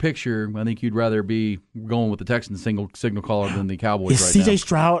big picture, I think you'd rather be going with the Texans signal caller than the Cowboys. Is C.J.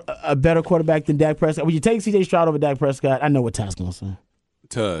 Stroud a better quarterback than Dak Prescott? Would you take C.J. Stroud over Dak Prescott? I know what Ty's going to say.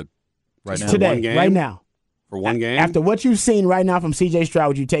 Today, right now. For one game? After what you've seen right now from C.J. Stroud,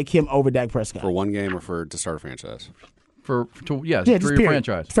 would you take him over Dak Prescott? For one game or to start a franchise? For your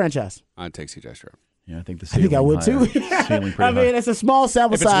franchise. I'd take C.J. Stroud. Yeah, I think I would too. I mean, it's a small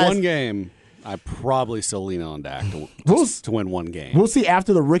sample size. If it's one game, I probably still lean on Dak to win one game. We'll see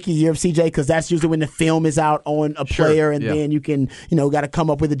after the rookie year of CJ, because that's usually when the film is out on a player, and then you can, got to come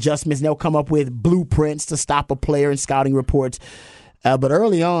up with adjustments. And they'll come up with blueprints to stop a player in scouting reports. But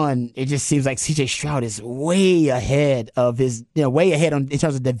early on, it just seems like C.J. Stroud is way ahead of his, way ahead in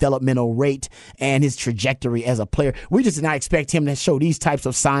terms of developmental rate and his trajectory as a player. We just did not expect him to show these types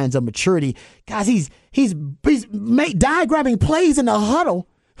of signs of maturity. Guys, he's diagramming plays in the huddle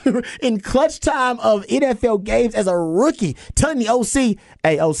in clutch time of NFL games as a rookie, telling the OC,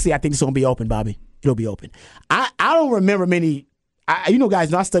 hey, OC, I think it's going to be open, Bobby. It'll be open. I don't remember many,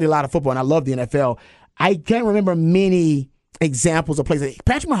 guys, I study a lot of football, and I love the NFL. I can't remember many examples of plays.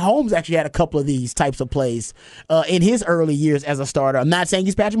 Patrick Mahomes actually had a couple of these types of plays in his early years as a starter. I'm not saying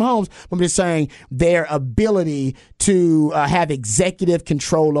he's Patrick Mahomes, but I'm just saying their ability to have executive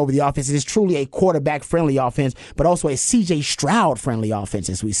control over the offense. It is truly a quarterback-friendly offense, but also a C.J. Stroud-friendly offense,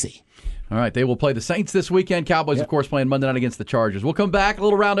 as we see. All right, they will play the Saints this weekend. Cowboys, of course, playing Monday night against the Chargers. We'll come back, a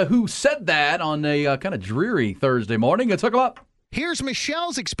little round of Who Said That on a kind of dreary Thursday morning. Let's hook them up. Here's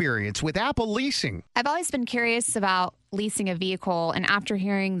Michelle's experience with Apple Leasing. I've always been curious about leasing a vehicle, and after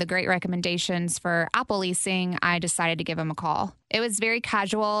hearing the great recommendations for Apple Leasing, I decided to give them a call. It was very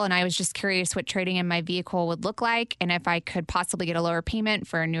casual, and I was just curious what trading in my vehicle would look like and if I could possibly get a lower payment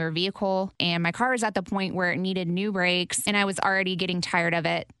for a newer vehicle. And my car was at the point where it needed new brakes, and I was already getting tired of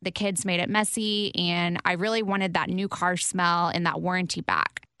it. The kids made it messy, and I really wanted that new car smell and that warranty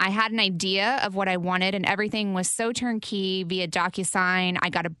back. I had an idea of what I wanted, and everything was so turnkey via DocuSign.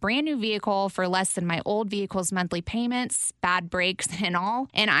 I got a brand new vehicle for less than my old vehicle's monthly payments, bad brakes and all,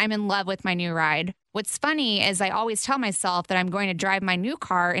 and I'm in love with my new ride. What's funny is I always tell myself that I'm going to drive my new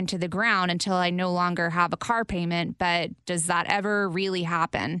car into the ground until I no longer have a car payment, but does that ever really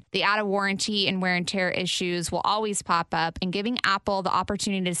happen? The out of warranty and wear and tear issues will always pop up, and giving Apple the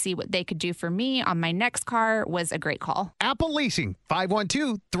opportunity to see what they could do for me on my next car was a great call. Apple Leasing,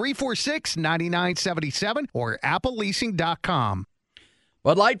 512-346-9977 or appleleasing.com.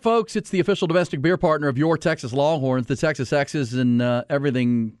 Bud Light, folks, it's the official domestic beer partner of your Texas Longhorns, the Texas Exes, and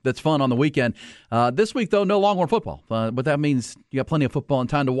everything that's fun on the weekend. This week, though, no Longhorn football. But that means you got plenty of football and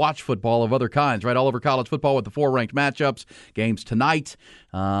time to watch football of other kinds, right? All over college football with the 4 ranked matchups, games tonight.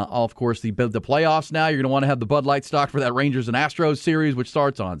 Of course, the playoffs now. You're going to want to have the Bud Light stock for that Rangers and Astros series, which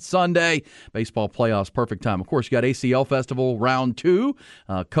starts on Sunday. Baseball playoffs, perfect time. Of course, you got ACL Festival Round 2.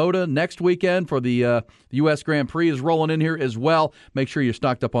 COTA next weekend for the U.S. Grand Prix is rolling in here as well. Make sure you're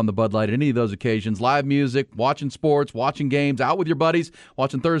stocked up on the Bud Light at any of those occasions. Live music, watching sports, watching games, out with your buddies,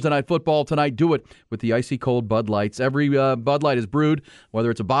 watching Thursday Night Football tonight. Do it with the icy cold Bud Lights. Every Bud Light is brewed, whether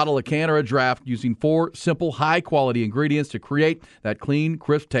it's a bottle, a can, or a draft, using 4 simple, high-quality ingredients to create that clean,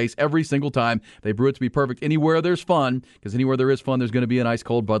 crisp taste every single time. They brew it to be perfect anywhere there's fun, because anywhere there is fun, there's going to be an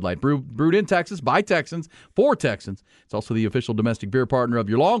ice-cold Bud Light. Brewed in Texas by Texans for Texans. It's also the official domestic beer partner of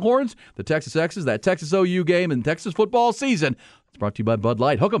your Longhorns, the Texas Exes, that Texas OU game, and Texas football season. It's brought to you by Bud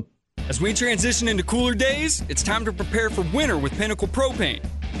Light. Hook 'em. As we transition into cooler days, it's time to prepare for winter with Pinnacle Propane.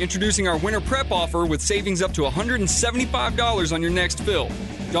 Introducing our winter prep offer with savings up to $175 on your next fill.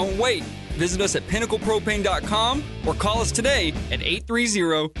 Don't wait. Visit us at pinnaclepropane.com or call us today at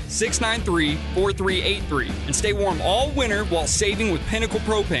 830-693-4383 and stay warm all winter while saving with Pinnacle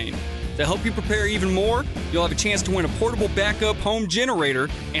Propane. To help you prepare even more, you'll have a chance to win a portable backup home generator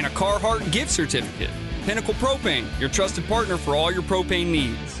and a Carhartt gift certificate. Pinnacle Propane, your trusted partner for all your propane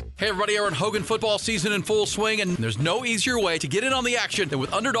needs. Hey everybody, Aaron Hogan, football season in full swing, and there's no easier way to get in on the action than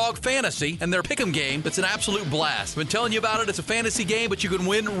with Underdog Fantasy and their Pick'em game that's an absolute blast. I've been telling you about it. It's a fantasy game, but you can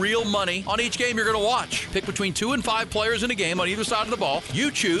win real money on each game you're going to watch. Pick between 2 and 5 players in a game on either side of the ball. You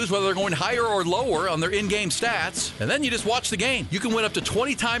choose whether they're going higher or lower on their in-game stats, and then you just watch the game. You can win up to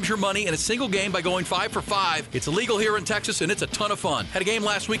 20 times your money in a single game by going 5 for 5. It's illegal here in Texas, and it's a ton of fun. Had a game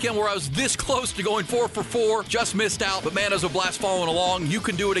last weekend where I was this close to going 4 for 4. Just missed out, but man, it was a blast following along. You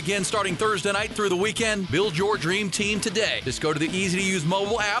can do it again starting Thursday night through the weekend. Build your dream team today. Just go to the easy-to-use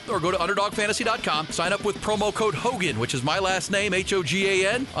mobile app or go to UnderdogFantasy.com. Sign up with promo code Hogan, which is my last name,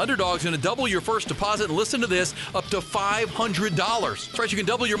 Hogan. Underdog's going to double your first deposit, and listen to this, up to $500. That's right, you can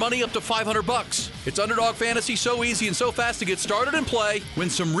double your money up to $500. It's Underdog Fantasy, so easy and so fast to get started and play. Win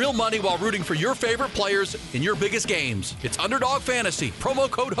some real money while rooting for your favorite players in your biggest games. It's Underdog Fantasy. Promo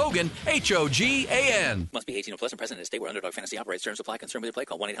code Hogan, Hogan. Must be 18 or plus and present in a state where Underdog Fantasy operates. Terms apply. Concern with your play.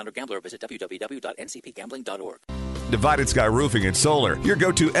 Call 1-800-GAMBLER or visit www.ncpgambling.org. Divided Sky Roofing and Solar, your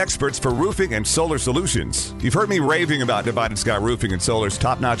go-to experts for roofing and solar solutions. You've heard me raving about Divided Sky Roofing and Solar's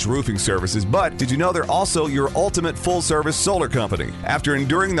top-notch roofing services, but did you know they're also your ultimate full-service solar company? After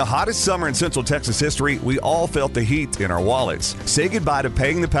enduring the hottest summer in Central Texas history, we all felt the heat in our wallets. Say goodbye to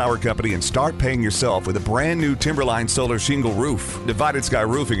paying the power company and start paying yourself with a brand new Timberline solar shingle roof. Divided Sky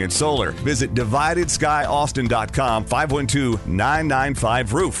Roofing and Solar. Visit DividedSkyAustin.com,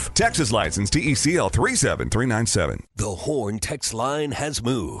 512-995-ROOF. Texas license TECL 37397. The Horn text line has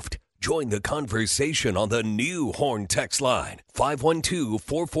moved. Join the conversation on the new Horn text line,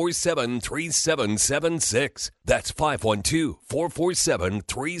 512-447-3776. That's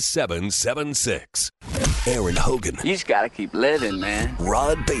 512-447-3776. Aaron Hogan. You just got to keep living, man.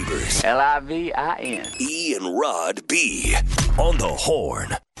 Rod Babers. L-I-V-I-N. Ian Rod B. On the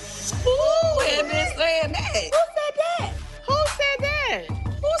Horn. Ooh, and been saying that. Who said that? Who said that?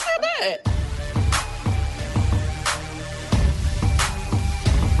 Who said that?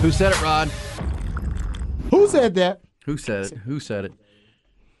 Who said it, Rod? Who said that? Who said it? Who said it?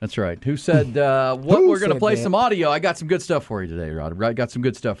 That's right. Who said what? We're going to play some audio. I got some good stuff for you today, Rod. I got some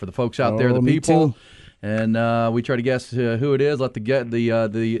good stuff for the folks out there, the people. And we try to guess who it is. Let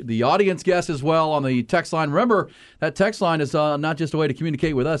the audience guess as well on the text line. Remember, that text line is not just a way to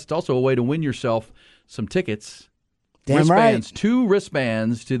communicate with us. It's also a way to win yourself some tickets. Damn wristbands, right. 2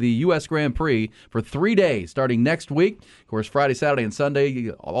 wristbands to the U.S. Grand Prix for 3 days, starting next week. Of course, Friday, Saturday, and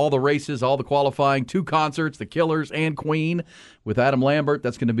Sunday, all the races, all the qualifying, 2 concerts, The Killers and Queen with Adam Lambert.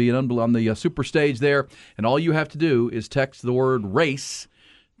 That's going to be on the super stage there. And all you have to do is text the word race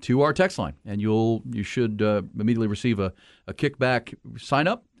to our text line, and you should immediately receive a kickback sign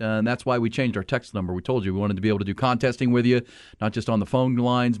up, and that's why we changed our text number. We told you we wanted to be able to do contesting with you, not just on the phone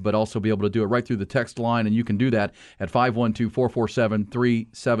lines, but also be able to do it right through the text line, and you can do that at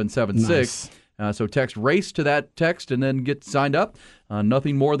 512-447-3776. Nice. So text RACE to that text and then get signed up.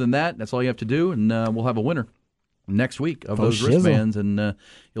 Nothing more than that. That's all you have to do, and we'll have a winner next week of those wristbands, and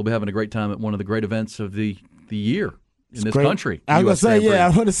you'll be having a great time at one of the great events of the year. In this country. I was going to say, I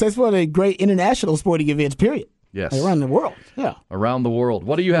was going to say it's one of the great international sporting events, period. Yes. Around the world, yeah. Around the world.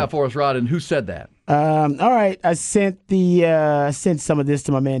 What do you have for us, Rod, and who said that? All right, I sent some of this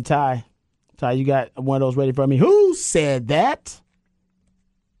to my man, Ty. Ty, you got one of those ready for me? Who said that?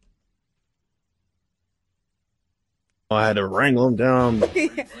 I had to wrangle him down.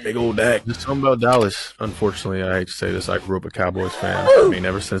 Big old Dak. Just something about Dallas. Unfortunately, I hate to say this, I grew up a Cowboys fan. I mean,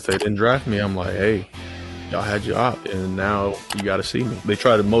 ever since they didn't draft me, I'm like, hey, y'all had your op, and now you got to see me. They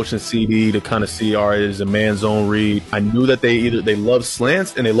tried to motion CD to kind of see, all right, is a man zone read. I knew that they love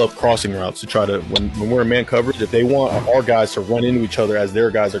slants and they love crossing routes to try to, when we're in man coverage, if they want our guys to run into each other as their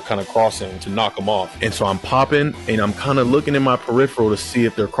guys are kind of crossing to knock them off. And so I'm popping, and I'm kind of looking in my peripheral to see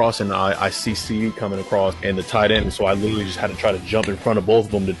if they're crossing. I see CD coming across and the tight end, so I literally just had to try to jump in front of both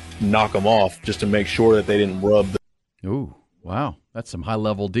of them to knock them off just to make sure that they didn't rub the... Ooh, wow. That's some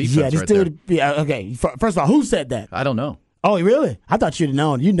high-level defense this dude, there. Yeah, okay. First of all, who said that? I don't know. Oh, really? I thought you'd have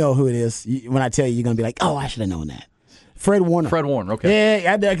known. You know who it is. When I tell you, you're going to be like, oh, I should have known that. Fred Warner. Fred Warner, okay.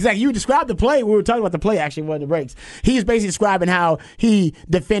 Yeah, exactly. You described the play. We were talking about the play, actually, one of the breaks. He's basically describing how he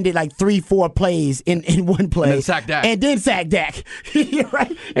defended like 3-4 plays in one play. And then sacked Dak. And then sacked Dak.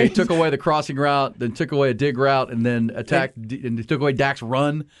 Right? And he took away the crossing route, then took away a dig route, and then attacked, and he took away Dak's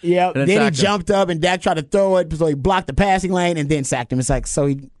run. Yeah, then he jumped up, and Dak tried to throw it, so he blocked the passing lane and then sacked him. It's like, so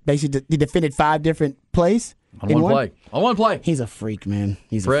he basically defended 5 different plays? On one play. He's a freak, man.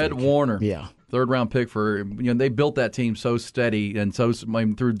 He's Fred a freak. Warner. Yeah. 3rd-round pick for, they built that team so steady and so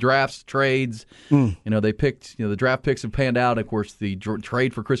through drafts, trades. They picked, the draft picks have panned out. Of course, the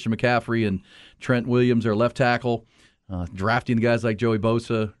trade for Christian McCaffrey and Trent Williams, their left tackle, drafting guys like Joey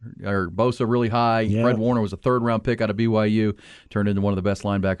Bosa really high. Yeah. Fred Warner was a 3rd-round pick out of BYU, turned into one of the best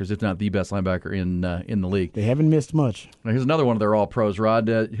linebackers, if not the best linebacker in the league. They haven't missed much. Now, here's another one of their all-pros, Rod.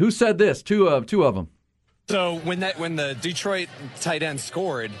 Who said this? Two of them. So when the Detroit tight end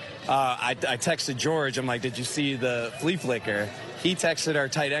scored, I texted George. I'm like, did you see the flea flicker? He texted our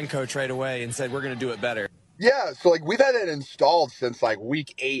tight end coach right away and said, we're going to do it better. Yeah, so we've had it installed since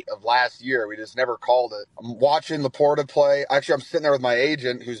week 8 of last year. We just never called it. I'm watching Laporta play. Actually, I'm sitting there with my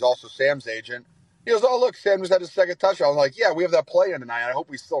agent, who's also Sam's agent. He goes, oh, look, Sam just had his 2nd touchdown. I'm like, yeah, we have that play in tonight. I hope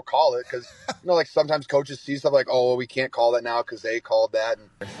we still call it because, sometimes coaches see stuff like, oh, well, we can't call that now because they called that.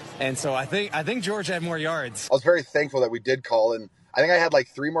 And so I think George had more yards. I was very thankful that we did call, and I think I had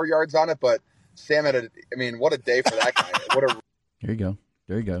 3 more yards on it, but Sam had what a day for that guy. There you go.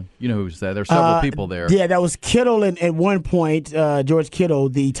 There you go. You know who's there. There's several people there. Yeah, that was Kittle at one point, George Kittle,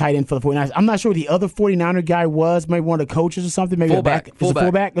 the tight end for the 49ers. I'm not sure who the other 49er guy was, maybe one of the coaches or something. Maybe fullback.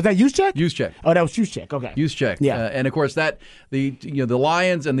 Fullback. Was that Juszczyk? Juszczyk. Oh, that was Juszczyk. Okay. Juszczyk. Yeah. And, of course, the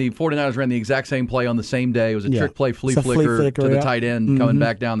Lions and the 49ers ran the exact same play on the same day. It was a trick play, flea flicker to the tight end coming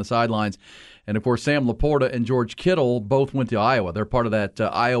back down the sidelines. And, of course, Sam Laporta and George Kittle both went to Iowa. They're part of that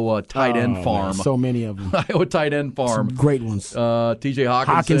Iowa tight end farm. Man, so many of them. Iowa tight end farm. Some great ones. T.J.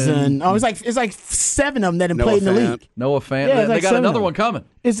 Hawkinson. Oh, it's like 7 of them that have played in the league. Noah Fant. Yeah, they got another one coming.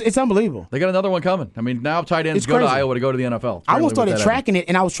 It's unbelievable. They got another one coming. I mean, now tight ends go to Iowa to go to the NFL. I almost started tracking it,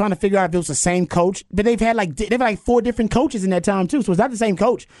 and I was trying to figure out if it was the same coach. But they've had 4 different coaches in that time, too. So it's not the same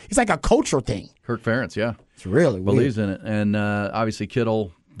coach. It's like a cultural thing. Kirk Ferentz, yeah. It's really believes in it. And obviously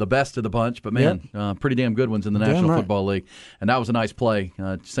Kittle, the best of the bunch, but man, pretty damn good ones in the National Football League. And that was a nice play.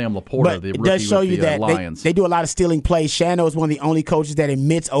 Sam Laporta, the rookie does show with you the that Lions. They do a lot of stealing plays. Shano is one of the only coaches that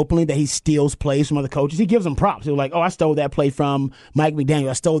admits openly that he steals plays from other coaches. He gives them props. They're like, I stole that play from Mike McDaniel.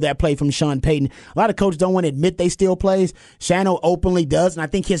 I stole that play from Sean Payton. A lot of coaches don't want to admit they steal plays. Shano openly does, and I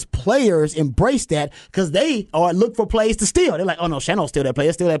think his players embrace that because they look for plays to steal. They're like, oh no, Shano steal that play.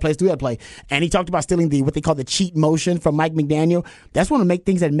 Let's steal that play. Let's do that play. And he talked about stealing what they call the cheat motion from Mike McDaniel. That's one of the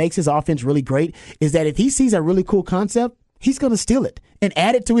things that makes his offense really great is that if he sees a really cool concept, he's going to steal it and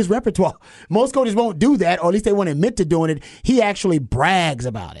add it to his repertoire. Most coaches won't do that, or at least they won't admit to doing it. He actually brags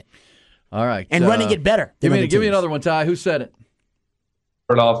about it. All right. And running it better. Give me another one, Ty. Who said it?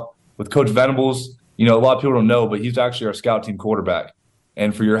 Start off with Coach Venables. A lot of people don't know, but he's actually our scout team quarterback.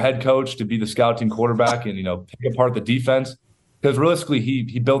 And for your head coach to be the scout team quarterback and, pick apart the defense, because realistically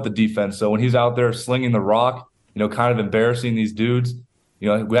he built the defense. So when he's out there slinging the rock, kind of embarrassing these dudes, we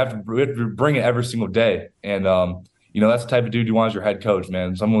have to bring it every single day. And, that's the type of dude you want as your head coach,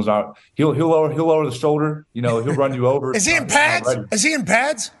 man. Someone's out, he'll lower the shoulder, he'll run you over. Is he in pads? Is he in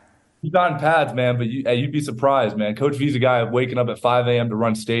pads? He's not in pads, man, but you'd be surprised, man. Coach V's a guy waking up at 5 a.m. to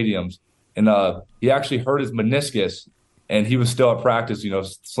run stadiums. And he actually hurt his meniscus, and he was still at practice,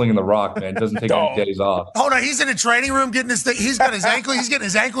 slinging the rock, man. Doesn't take any days off. Hold on, he's in the training room getting his thing. He's got his ankle. He's getting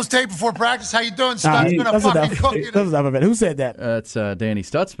his ankles taped before practice. How you doing, Stutzman? Who said that? It's Danny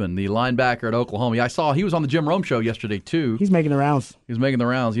Stutzman, the linebacker at Oklahoma. I saw he was on the Jim Rome show yesterday too. He's making the rounds. He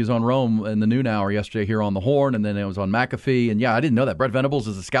was on Rome in the noon hour yesterday here on the Horn, and then it was on McAfee. And I didn't know that Brett Venables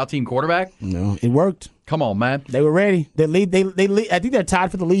is a scout team quarterback. No, it worked. Come on, man. They were ready. They lead. I think they're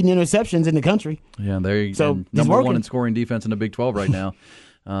tied for the leading interceptions in the country. Yeah, they're number one in scoring defense in the Big 12 right now.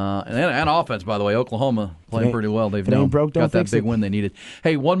 And offense, by the way. Oklahoma playing pretty well. They've got that big win they needed.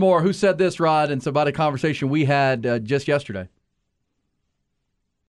 Hey, one more. Who said this, Rod? And it's about a conversation we had just yesterday.